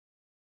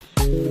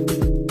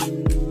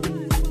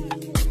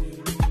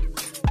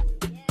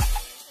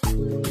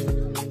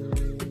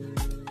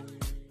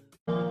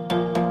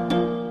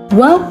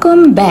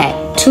Welcome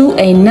back to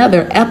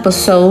another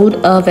episode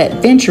of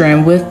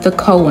Adventuring with the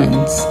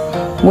Cohens,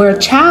 where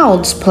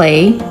child's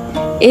play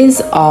is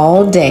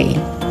all day.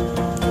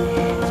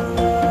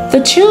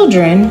 The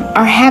children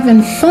are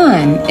having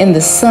fun in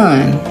the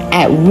sun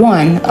at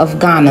one of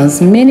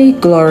Ghana's many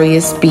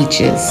glorious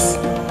beaches.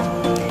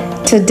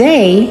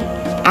 Today,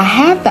 I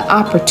had the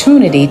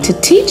opportunity to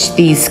teach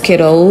these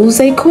kiddos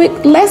a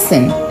quick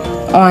lesson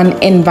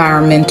on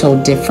environmental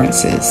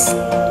differences.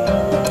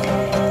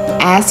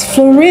 As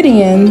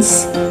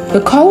Floridians,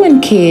 the Cohen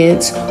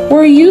kids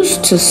were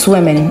used to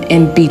swimming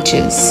in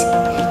beaches.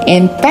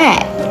 In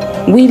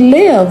fact, we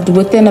lived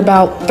within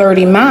about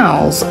 30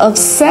 miles of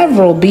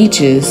several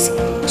beaches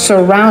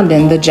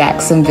surrounding the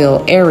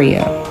Jacksonville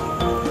area.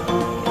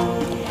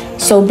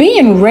 So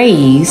being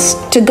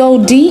raised to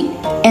go deep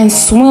and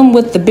swim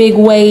with the big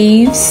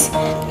waves,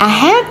 I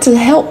had to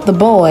help the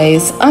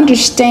boys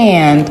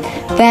understand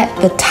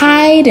that the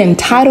tide and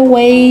tidal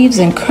waves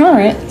and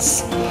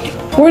currents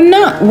were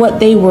not what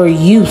they were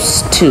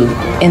used to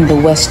in the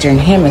Western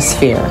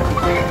Hemisphere.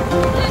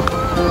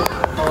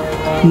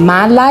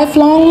 My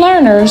lifelong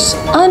learners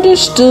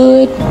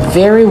understood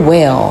very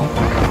well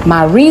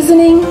my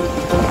reasoning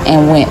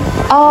and went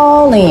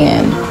all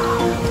in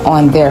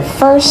on their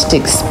first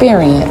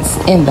experience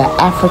in the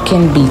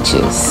African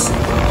beaches.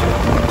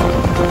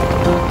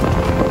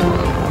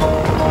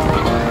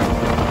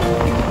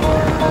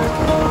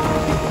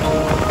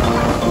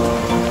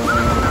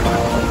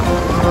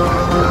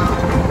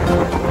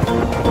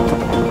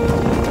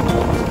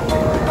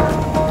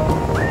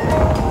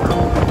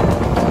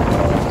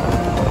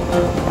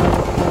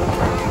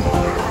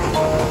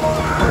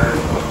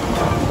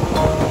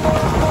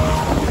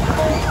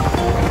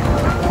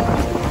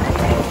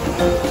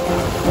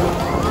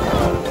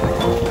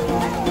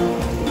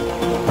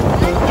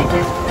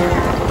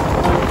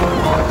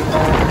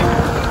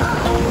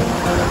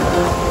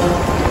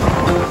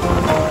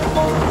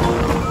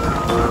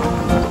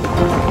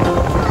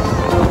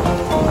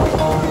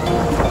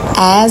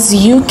 As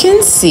you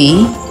can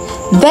see,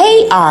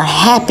 they are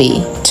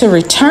happy to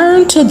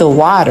return to the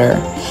water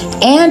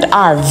and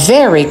are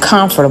very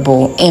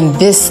comfortable in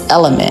this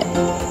element.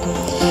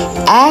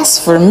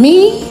 As for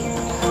me,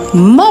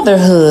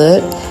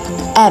 motherhood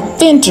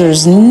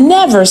adventures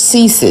never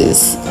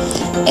ceases.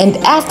 And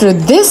after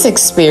this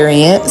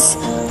experience,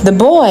 the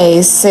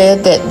boys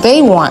said that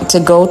they want to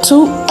go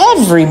to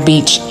every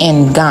beach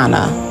in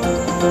Ghana.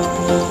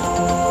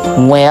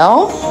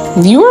 Well,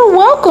 you're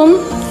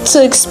welcome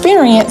to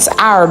experience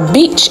our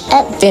beach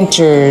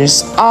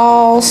adventures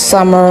all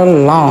summer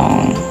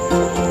long.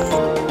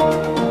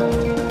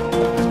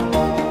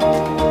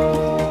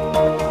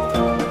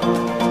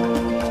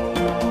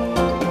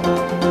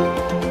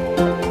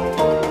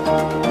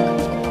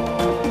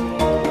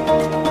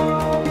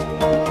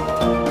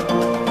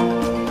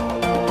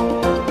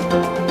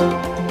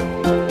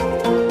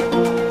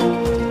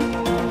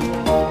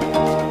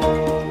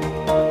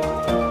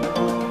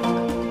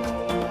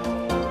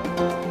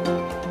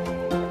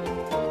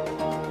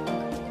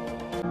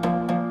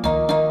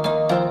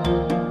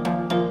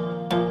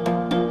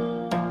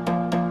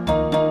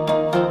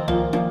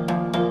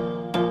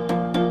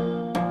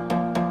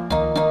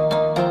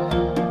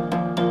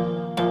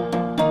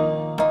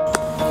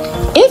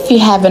 If you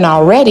haven't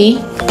already,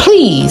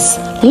 please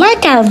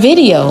like our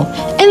video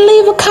and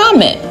leave a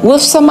comment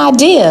with some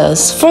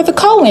ideas for the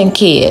Cohen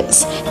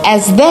kids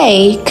as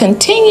they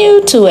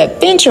continue to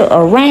adventure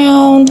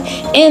around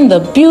in the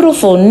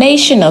beautiful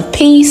nation of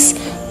peace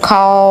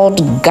called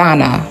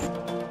Ghana.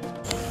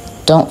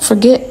 Don't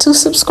forget to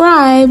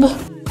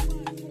subscribe.